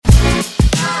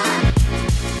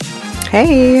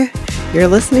Hey, you're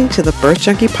listening to the Birth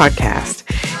Junkie Podcast.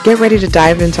 Get ready to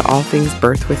dive into all things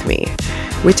birth with me.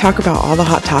 We talk about all the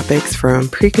hot topics from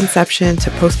preconception to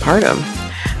postpartum.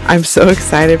 I'm so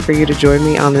excited for you to join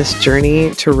me on this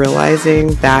journey to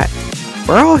realizing that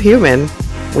we're all human.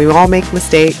 We all make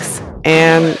mistakes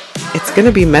and it's going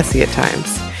to be messy at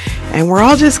times. And we're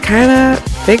all just kind of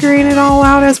figuring it all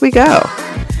out as we go.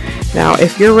 Now,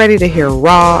 if you're ready to hear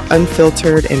raw,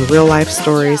 unfiltered, and real-life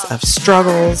stories of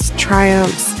struggles,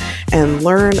 triumphs, and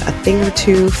learn a thing or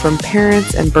two from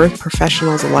parents and birth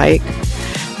professionals alike,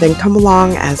 then come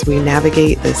along as we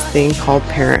navigate this thing called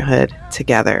parenthood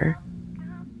together.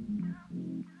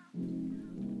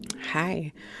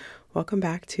 Hi, welcome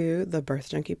back to the Birth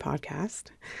Junkie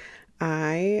Podcast.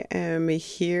 I am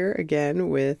here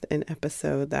again with an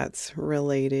episode that's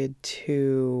related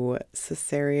to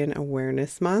Cesarean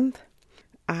Awareness Month.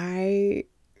 I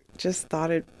just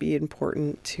thought it'd be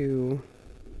important to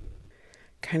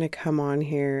kind of come on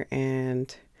here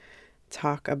and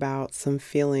talk about some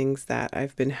feelings that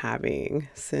I've been having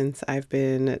since I've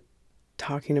been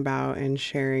talking about and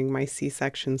sharing my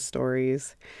C-section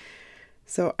stories.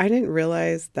 So I didn't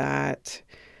realize that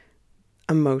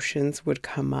emotions would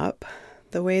come up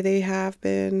the way they have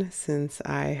been since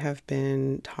I have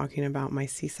been talking about my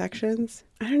C-sections.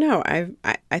 I don't know.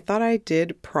 I thought I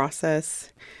did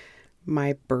process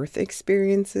my birth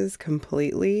experiences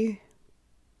completely,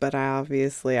 but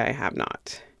obviously I have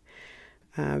not,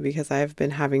 because I've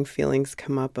been having feelings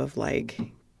come up of like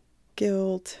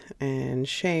guilt and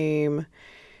shame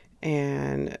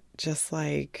and just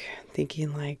like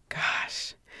thinking like,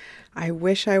 gosh, I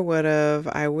wish I would have.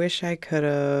 I wish I could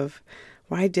have.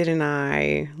 Why didn't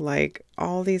I? Like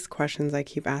all these questions I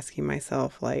keep asking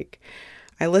myself. Like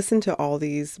I listen to all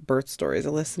these birth stories. I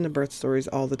listen to birth stories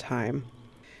all the time.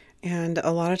 And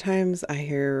a lot of times I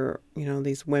hear,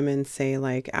 these women say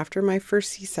like, after my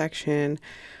first C-section,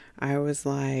 I was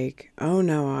like, oh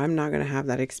no, I'm not going to have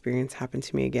that experience happen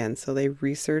to me again. So they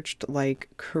researched like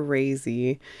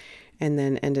crazy and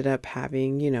then ended up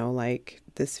having, like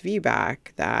this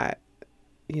VBAC that,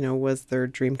 was their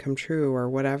dream come true or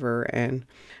whatever. And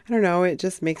I don't know, it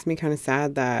just makes me kind of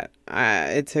sad that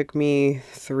it took me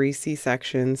 3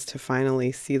 C-sections to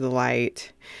finally see the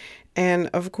light. And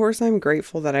of course, I'm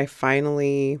grateful that I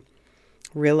finally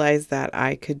realized that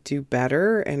I could do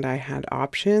better and I had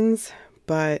options,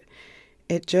 but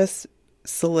it just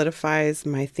solidifies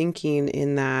my thinking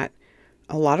in that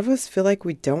a lot of us feel like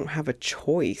we don't have a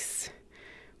choice.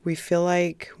 We feel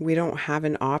like we don't have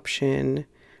an option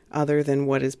other than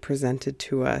what is presented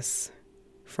to us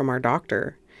from our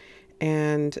doctor.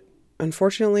 And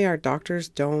unfortunately, our doctors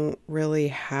don't really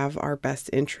have our best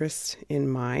interests in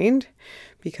mind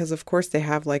because, of course, they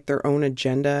have like their own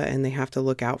agenda and they have to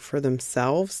look out for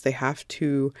themselves. They have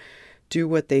to do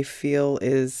what they feel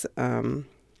is, I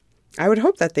would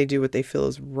hope that they do what they feel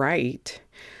is right,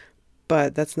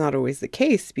 but that's not always the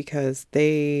case because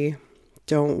they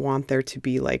don't want there to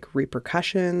be like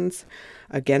repercussions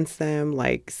against them.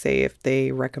 Like say if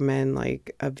they recommend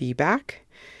like a VBAC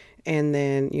and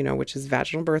then, which is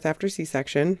vaginal birth after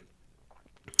C-section,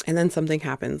 and then something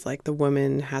happens like the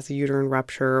woman has a uterine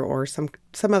rupture or some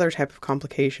other type of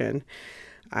complication.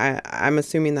 I'm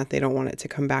assuming that they don't want it to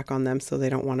come back on them. So they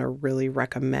don't want to really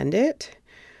recommend it,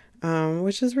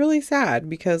 which is really sad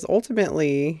because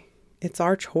ultimately it's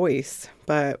our choice,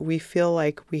 but we feel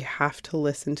like we have to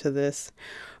listen to this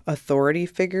authority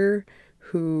figure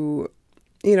who,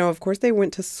 of course they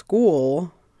went to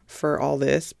school for all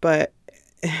this, but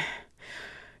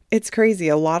it's crazy.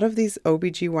 A lot of these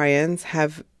OBGYNs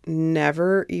have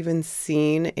never even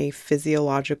seen a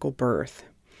physiological birth.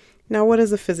 Now, what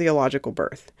is a physiological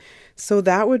birth? So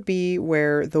that would be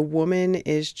where the woman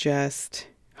is just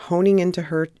honing into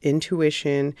her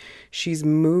intuition. She's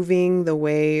moving the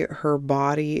way her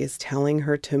body is telling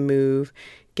her to move,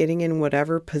 getting in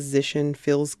whatever position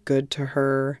feels good to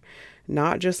her,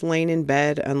 not just laying in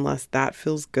bed unless that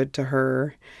feels good to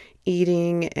her,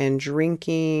 eating and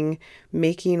drinking,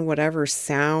 making whatever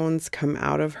sounds come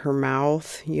out of her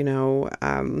mouth,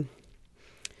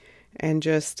 and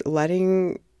just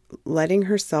letting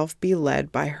herself be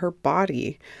led by her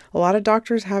body. A lot of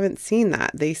doctors haven't seen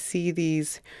that. They see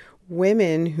these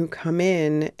women who come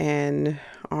in and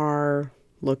are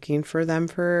looking for them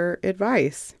for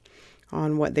advice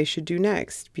on what they should do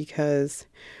next because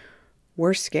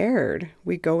we're scared.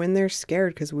 We go in there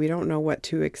scared because we don't know what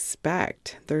to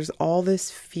expect. There's all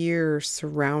this fear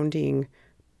surrounding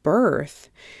birth.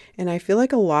 And I feel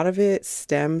like a lot of it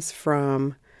stems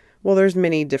from Well, there's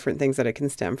many different things that it can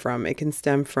stem from. It can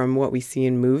stem from what we see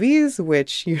in movies,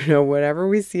 which, whatever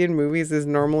we see in movies is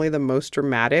normally the most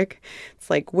dramatic. It's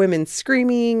like women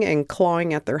screaming and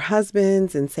clawing at their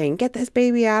husbands and saying, "Get this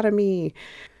baby out of me,"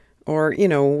 or,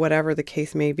 whatever the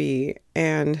case may be.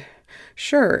 And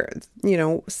sure,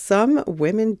 some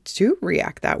women do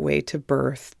react that way to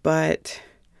birth, but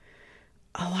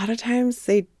a lot of times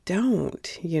they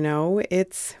don't.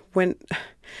 It's when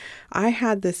I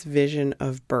had this vision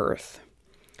of birth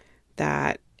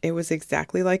that it was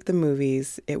exactly like the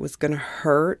movies. It was going to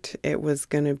hurt. It was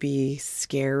going to be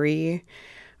scary.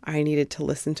 I needed to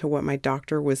listen to what my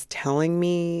doctor was telling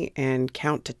me and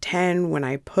count to 10 when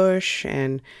I push.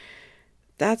 And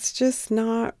that's just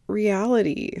not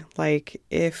reality. Like,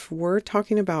 if we're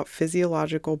talking about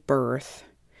physiological birth,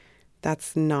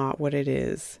 that's not what it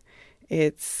is.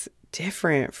 It's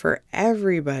different for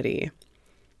everybody.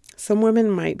 Some women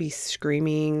might be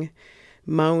screaming,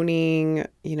 moaning,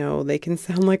 they can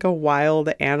sound like a wild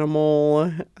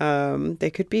animal.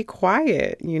 They could be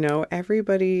quiet,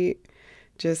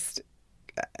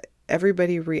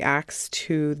 everybody reacts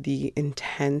to the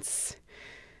intense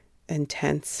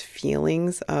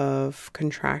feelings of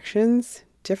contractions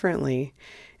differently.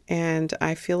 And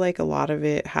I feel like a lot of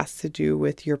it has to do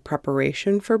with your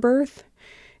preparation for birth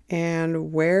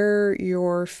and where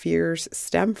your fears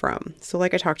stem from. So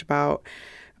like I talked about,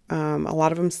 a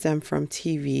lot of them stem from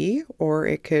TV, or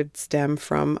it could stem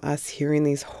from us hearing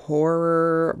these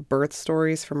horror birth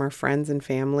stories from our friends and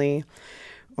family,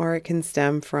 or it can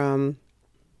stem from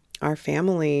our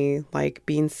family like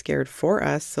being scared for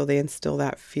us, so they instill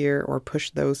that fear or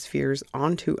push those fears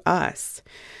onto us.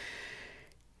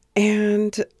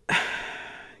 And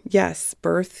yes,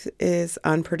 birth is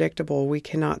unpredictable. We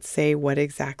cannot say what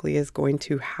exactly is going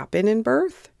to happen in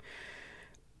birth.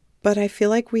 But I feel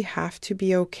like we have to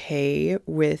be okay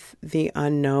with the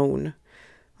unknown.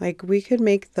 Like, we could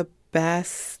make the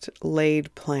best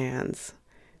laid plans.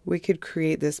 We could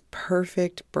create this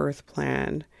perfect birth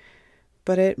plan,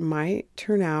 but it might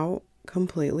turn out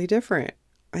completely different.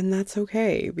 And that's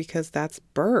okay, because that's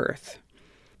birth.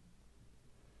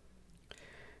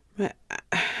 But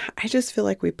I just feel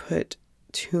like we put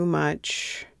too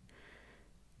much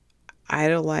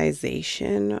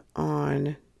idolization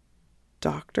on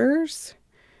doctors,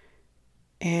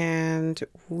 and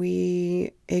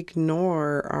we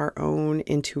ignore our own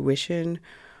intuition,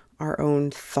 our own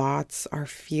thoughts, our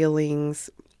feelings,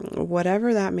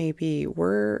 whatever that may be.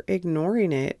 We're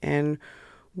ignoring it, and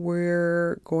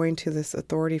we're going to this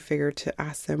authority figure to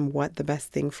ask them what the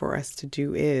best thing for us to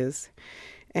do is.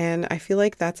 And I feel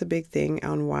like that's a big thing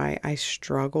on why I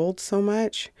struggled so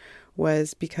much,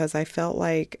 was because I felt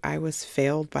like I was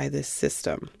failed by this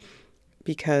system,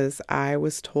 because I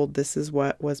was told this is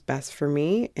what was best for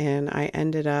me. And I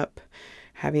ended up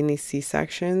having these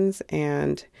C-sections.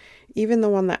 And even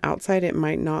though on the outside it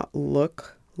might not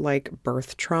look like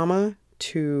birth trauma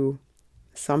to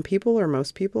some people or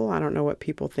most people, I don't know what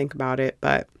people think about it,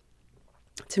 but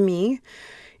to me,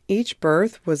 each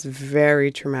birth was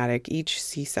very traumatic, each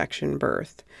C-section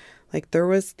birth. Like, there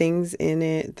was things in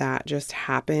it that just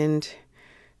happened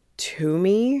to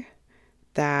me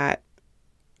that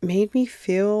made me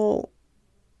feel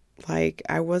like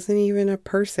I wasn't even a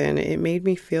person. It made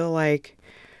me feel like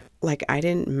I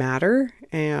didn't matter,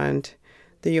 and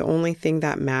the only thing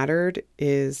that mattered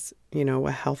is,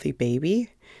 a healthy baby.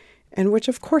 And which,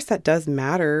 of course, that does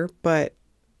matter, but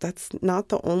that's not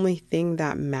the only thing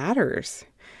that matters.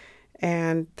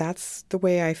 And that's the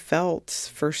way I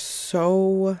felt for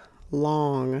so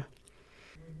long.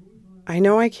 I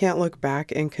know I can't look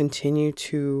back and continue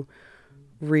to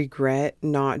regret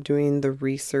not doing the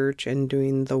research and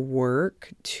doing the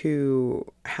work to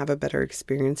have a better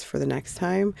experience for the next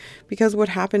time, because what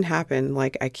happened happened.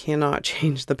 Like, I cannot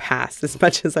change the past as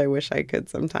much as I wish I could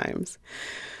sometimes.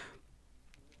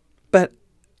 But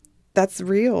that's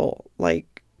real. Like,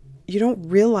 you don't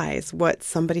realize what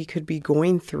somebody could be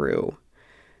going through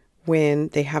when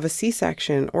they have a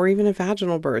C-section or even a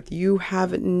vaginal birth. You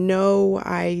have no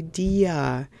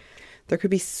idea. There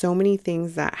could be so many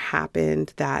things that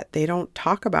happened that they don't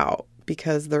talk about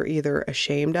because they're either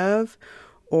ashamed of,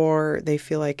 or they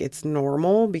feel like it's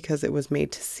normal because it was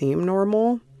made to seem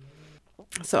normal.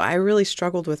 So I really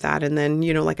struggled with that. And then,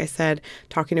 like I said,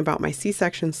 talking about my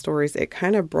C-section stories, it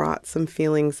kind of brought some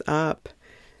feelings up.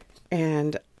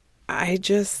 And I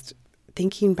just,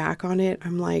 thinking back on it,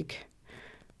 I'm like,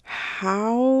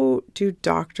 how do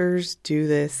doctors do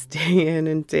this day in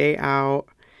and day out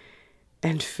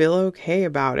and feel okay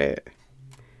about it?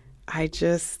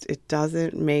 It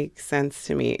doesn't make sense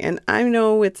to me. And I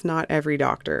know it's not every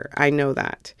doctor. I know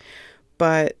that.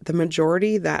 But the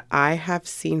majority that I have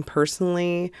seen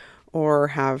personally or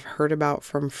have heard about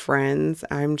from friends,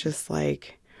 I'm just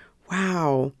like,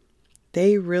 wow,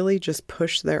 they really just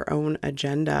push their own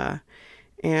agenda.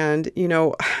 And,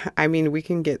 I mean, we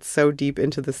can get so deep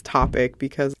into this topic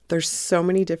because there's so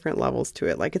many different levels to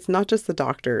it. Like, it's not just the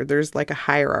doctor, there's like a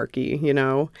hierarchy.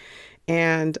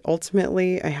 And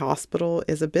ultimately, a hospital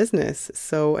is a business.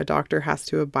 So a doctor has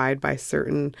to abide by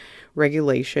certain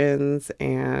regulations,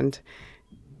 and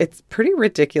it's pretty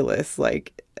ridiculous.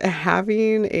 Like,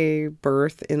 having a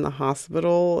birth in the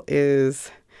hospital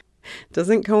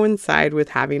doesn't coincide with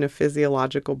having a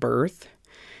physiological birth.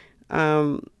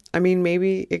 I mean,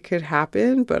 maybe it could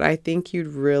happen, but I think you'd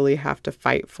really have to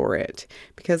fight for it,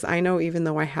 because I know even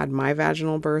though I had my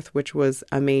vaginal birth, which was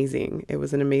amazing, it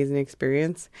was an amazing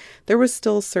experience, there was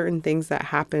still certain things that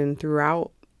happened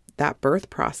throughout that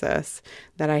birth process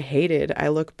that I hated. I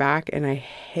look back and I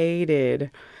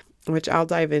hated, which I'll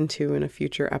dive into in a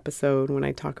future episode when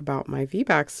I talk about my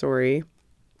VBAC story.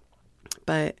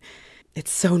 But it's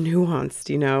so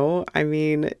nuanced. I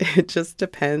mean, it just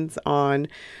depends on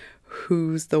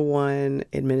who's the one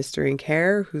administering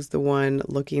care, who's the one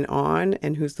looking on,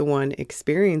 and who's the one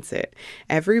experiencing it.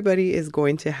 Everybody is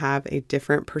going to have a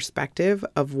different perspective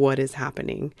of what is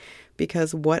happening,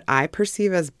 because what I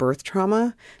perceive as birth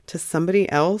trauma to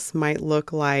somebody else might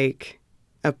look like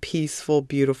a peaceful,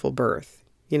 beautiful birth.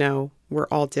 We're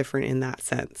all different in that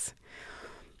sense.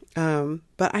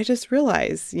 But I just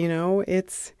realized,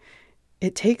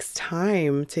 it takes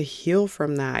time to heal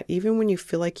from that. Even when you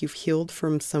feel like you've healed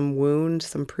from some wound,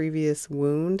 some previous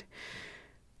wound,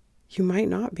 you might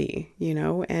not be,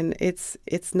 and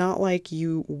it's not like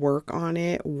you work on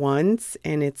it once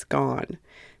and it's gone.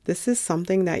 This is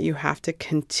something that you have to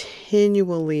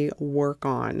continually work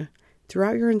on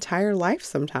throughout your entire life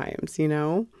sometimes,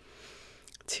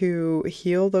 to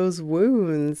heal those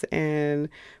wounds and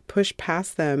push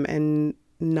past them and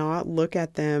not look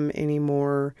at them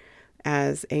anymore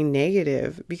as a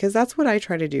negative, because that's what I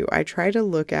try to do. I try to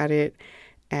look at it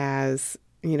as,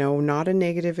 not a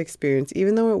negative experience,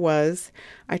 even though it was.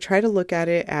 I try to look at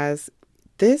it as,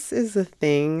 this is the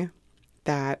thing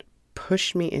that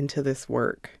pushed me into this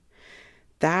work.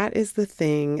 That is the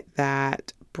thing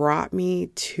that brought me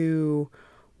to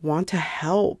want to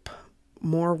help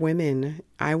more women.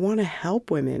 I want to help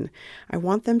women. I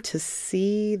want them to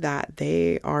see that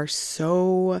they are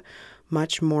so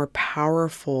much more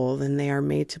powerful than they are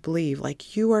made to believe.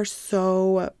 Like, you are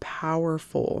so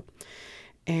powerful,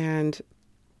 and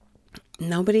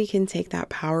nobody can take that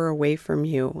power away from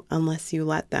you unless you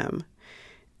let them.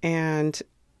 And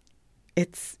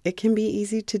it can be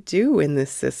easy to do in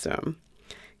this system,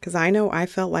 because I know I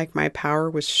felt like my power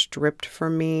was stripped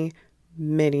from me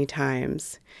many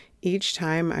times. Each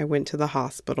time I went to the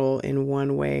hospital in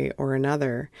one way or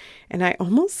another. And I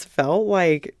almost felt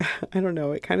like, I don't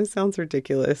know, it kind of sounds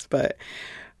ridiculous, but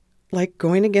like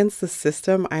going against the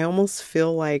system, I almost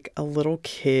feel like a little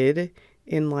kid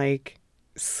in like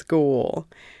school.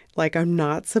 Like, I'm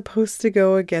not supposed to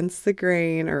go against the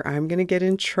grain, or I'm going to get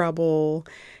in trouble,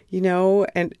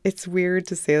 and it's weird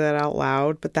to say that out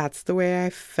loud, but that's the way I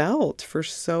felt for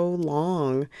so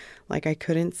long. Like, I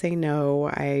couldn't say no.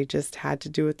 I just had to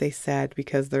do what they said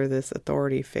because they're this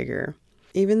authority figure.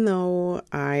 Even though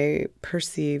I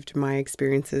perceived my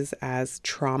experiences as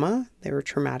trauma, they were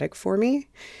traumatic for me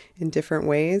in different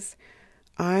ways,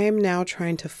 I'm now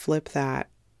trying to flip that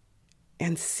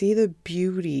and see the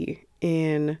beauty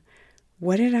in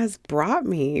what it has brought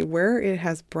me, where it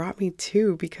has brought me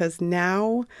to, because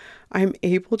now I'm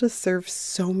able to serve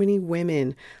so many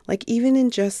women. Like, even in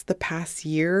just the past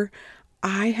year,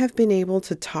 I have been able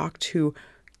to talk to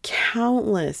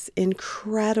countless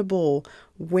incredible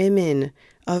women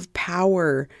of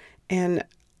power. And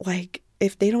like,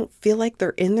 if they don't feel like they're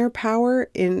in their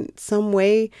power in some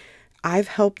way, I've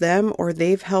helped them or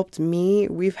they've helped me.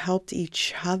 We've helped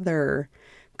each other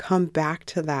come back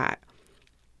to that.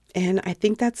 And I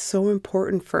think that's so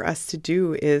important for us to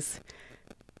do, is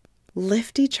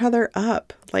lift each other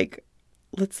up. Like,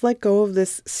 let's let go of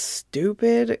this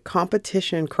stupid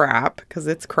competition crap, because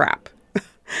it's crap.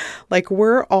 Like,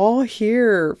 we're all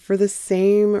here for the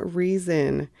same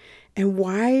reason. And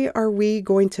why are we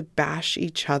going to bash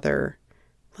each other?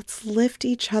 Let's lift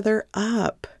each other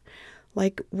up.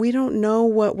 Like, we don't know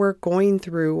what we're going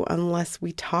through unless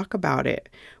we talk about it.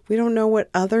 We don't know what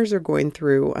others are going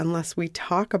through unless we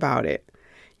talk about it.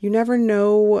 You never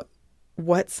know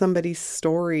what somebody's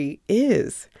story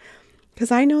is.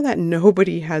 Because I know that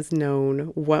nobody has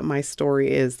known what my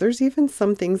story is. There's even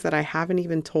some things that I haven't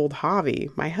even told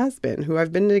Javi, my husband, who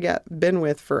I've been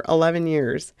with for 11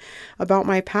 years, about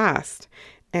my past.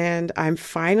 And I'm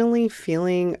finally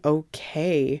feeling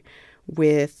okay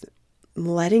with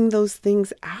letting those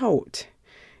things out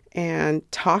and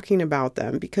talking about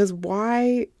them, because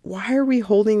why are we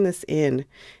holding this in?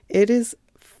 It is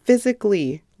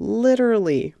physically,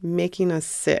 literally making us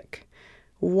sick.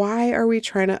 Why are we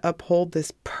trying to uphold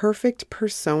this perfect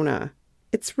persona?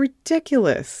 It's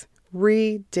ridiculous.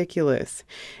 Ridiculous.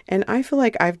 And I feel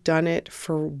like I've done it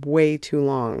for way too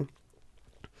long.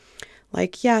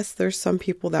 Like, yes, there's some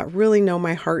people that really know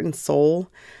my heart and soul,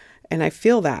 and I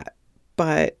feel that.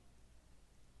 But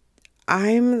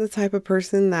I'm the type of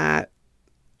person that,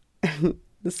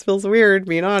 this feels weird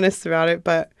being honest about it,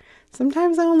 but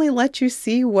sometimes I only let you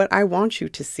see what I want you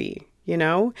to see, you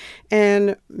know?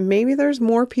 And maybe there's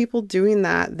more people doing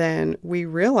that than we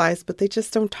realize, but they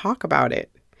just don't talk about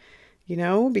it, you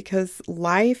know? Because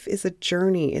life is a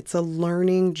journey. It's a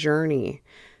learning journey.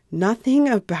 Nothing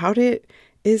about it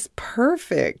is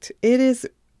perfect. It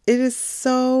is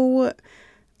so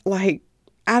like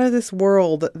out of this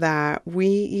world that we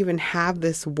even have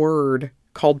this word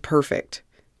called perfect.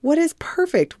 What is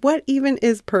perfect? What even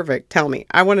is perfect? Tell me.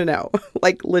 I want to know.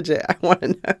 Like, legit, I want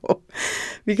to know.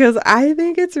 Because I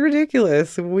think it's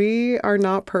ridiculous. We are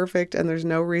not perfect, and there's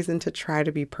no reason to try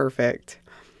to be perfect.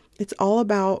 It's all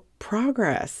about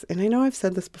progress. And I know I've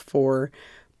said this before,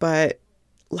 but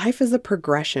life is a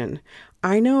progression.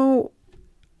 I know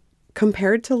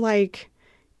compared to like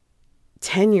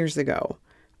 10 years ago,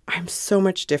 I'm so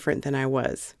much different than I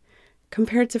was.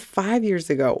 Compared to 5 years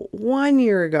ago, 1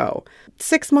 year ago,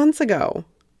 6 months ago,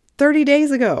 30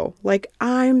 days ago. Like,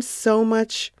 I'm so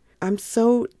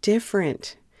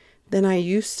different than I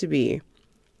used to be.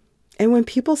 And when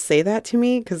people say that to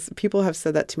me, because people have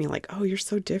said that to me, like, oh, you're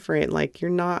so different. Like, you're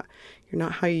not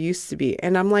how you used to be.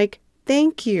 And I'm like,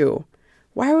 thank you.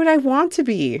 Why would I want to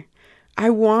be?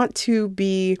 I want to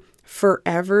be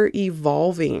forever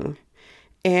evolving.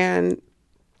 And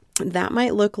that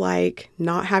might look like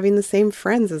not having the same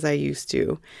friends as I used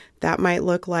to. That might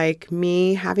look like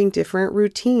me having different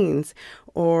routines,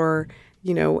 or,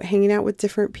 you know, hanging out with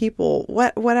different people.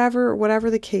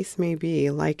 Whatever the case may be.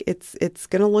 Like, it's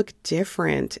going to look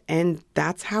different, and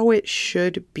that's how it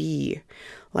should be.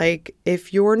 Like,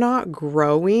 if you're not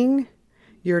growing,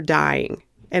 you're dying.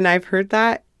 And I've heard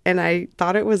that, and I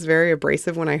thought it was very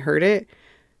abrasive when I heard it,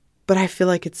 but I feel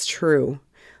like it's true.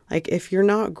 Like, if you're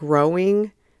not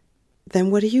growing,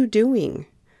 then what are you doing?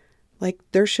 Like,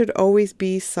 there should always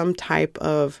be some type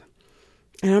of,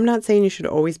 and I'm not saying you should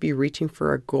always be reaching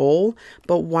for a goal,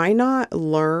 but why not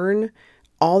learn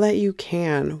all that you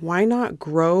can? Why not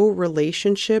grow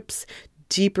relationships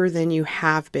deeper than you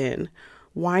have been?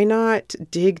 Why not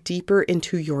dig deeper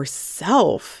into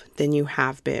yourself than you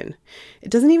have been? It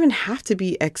doesn't even have to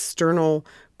be external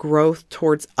growth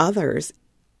towards others.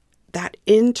 That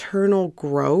internal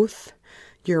growth,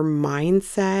 your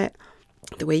mindset,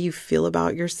 the way you feel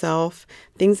about yourself,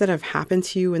 things that have happened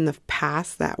to you in the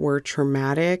past that were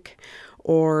traumatic,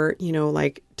 or, you know,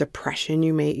 like depression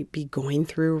you may be going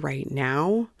through right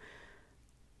now.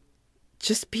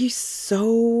 Just be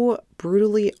so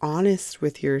brutally honest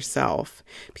with yourself,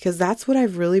 because that's what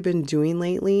I've really been doing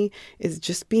lately, is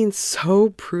just being so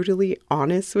brutally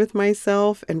honest with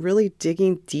myself and really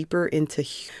digging deeper into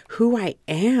who I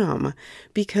am.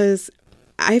 Because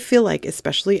I feel like,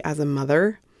 especially as a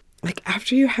mother, like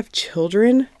after you have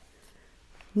children,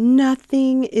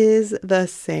 nothing is the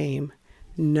same.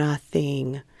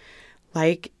 Nothing.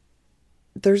 Like,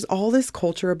 there's all this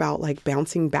culture about like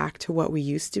bouncing back to what we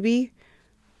used to be.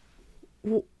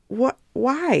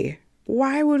 Why?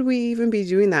 Why would we even be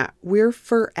doing that? We're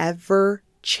forever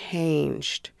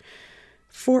changed.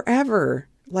 Forever.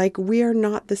 Like, we are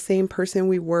not the same person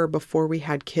we were before we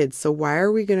had kids. So why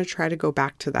are we going to try to go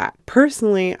back to that?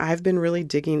 Personally, I've been really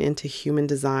digging into human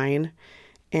design.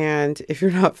 And if you're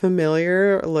not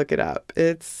familiar, look it up.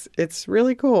 It's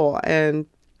really cool. And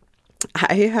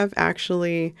I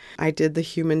did the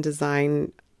human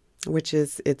design, which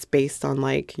is, it's based on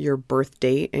like your birth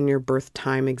date and your birth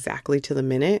time exactly to the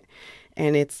minute.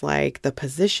 And it's like the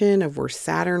position of where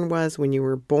Saturn was when you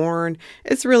were born.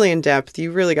 It's really in depth.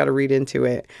 You really got to read into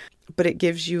it. But it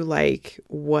gives you like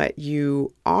what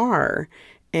you are.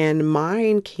 And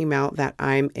mine came out that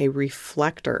I'm a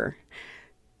reflector.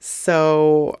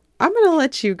 So I'm going to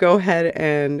let you go ahead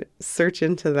and search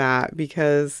into that,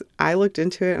 because I looked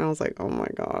into it and I was like, oh my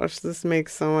gosh, this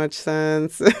makes so much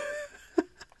sense.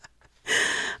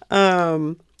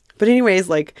 But anyways,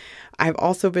 like, I've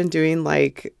also been doing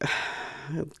like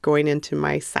going into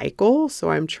my cycle.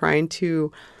 So I'm trying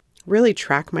to really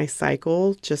track my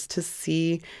cycle just to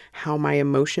see how my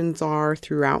emotions are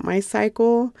throughout my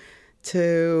cycle,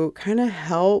 to kind of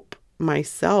help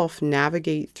myself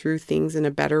navigate through things in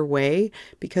a better way.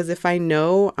 Because if I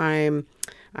know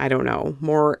I don't know,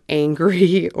 more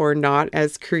angry or not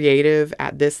as creative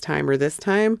at this time or this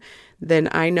time, then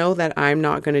I know that I'm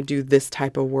not going to do this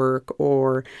type of work,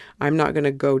 or I'm not going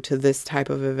to go to this type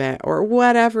of event, or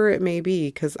whatever it may be,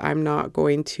 because I'm not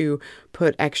going to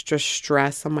put extra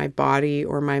stress on my body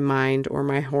or my mind or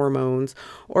my hormones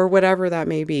or whatever that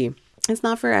may be. It's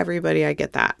not for everybody, I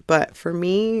get that. But for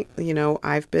me,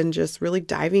 I've been just really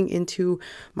diving into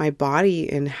my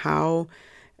body and how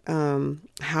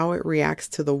it reacts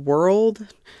to the world,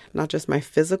 not just my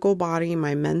physical body,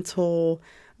 my mental,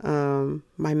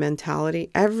 my mentality,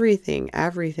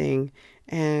 everything.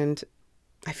 And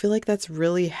I feel like that's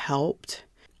really helped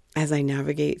as I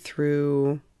navigate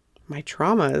through my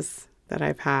traumas that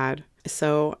I've had.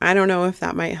 So I don't know if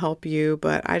that might help you,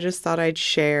 but I just thought I'd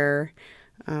share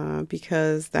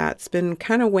because that's been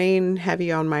kind of weighing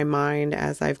heavy on my mind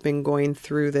as I've been going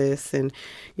through this. And,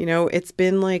 it's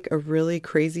been like a really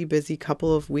crazy busy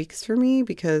couple of weeks for me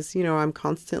because, I'm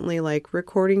constantly like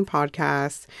recording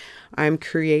podcasts. I'm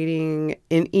creating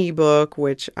an ebook,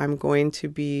 which I'm going to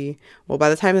be, by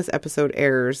the time this episode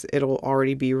airs, it'll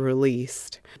already be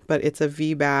released. But it's a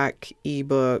VBAC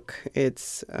ebook.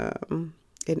 It's an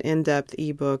in-depth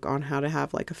ebook on how to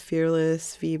have like a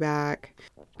fearless VBAC.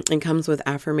 It comes with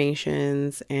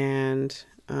affirmations and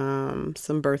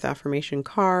some birth affirmation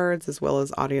cards, as well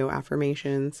as audio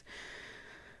affirmations.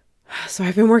 So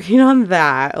I've been working on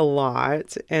that a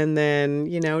lot. And then,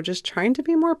 just trying to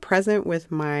be more present with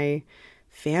my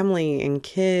family and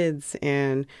kids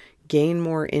and gain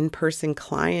more in-person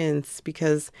clients,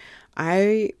 because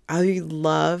I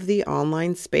love the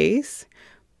online space,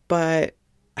 but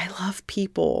I love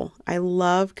people. I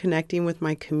love connecting with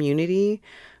my community.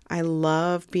 I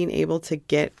love being able to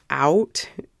get out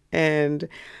and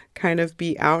kind of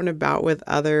be out and about with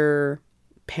other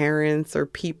parents or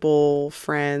people,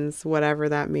 friends, whatever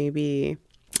that may be.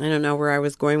 I don't know where I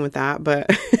was going with that, but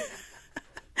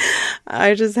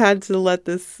I just had to let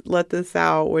this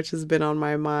out, which has been on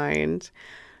my mind.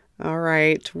 All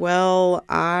right. Well,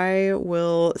 I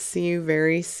will see you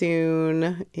very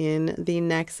soon in the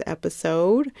next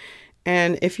episode.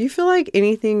 And if you feel like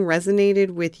anything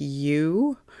resonated with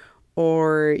you,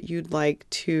 or you'd like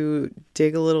to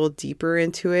dig a little deeper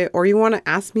into it, or you want to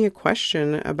ask me a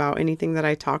question about anything that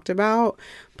I talked about,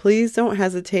 please don't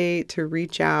hesitate to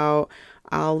reach out.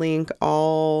 I'll link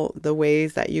all the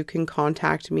ways that you can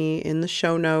contact me in the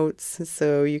show notes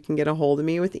so you can get a hold of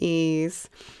me with ease.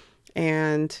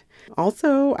 And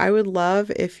also, I would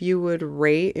love if you would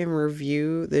rate and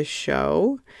review this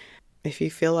show. If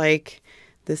you feel like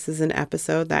this is an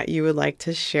episode that you would like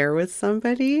to share with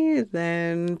somebody,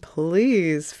 then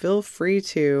please feel free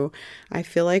to. I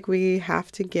feel like we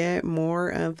have to get more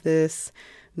of this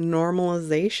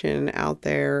normalization out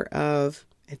there of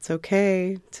it's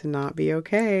okay to not be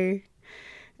okay.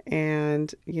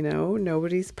 And,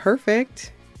 nobody's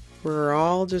perfect. We're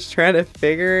all just trying to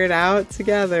figure it out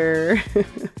together.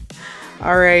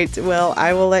 All right. Well,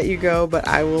 I will let you go, but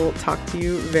I will talk to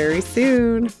you very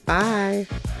soon. Bye.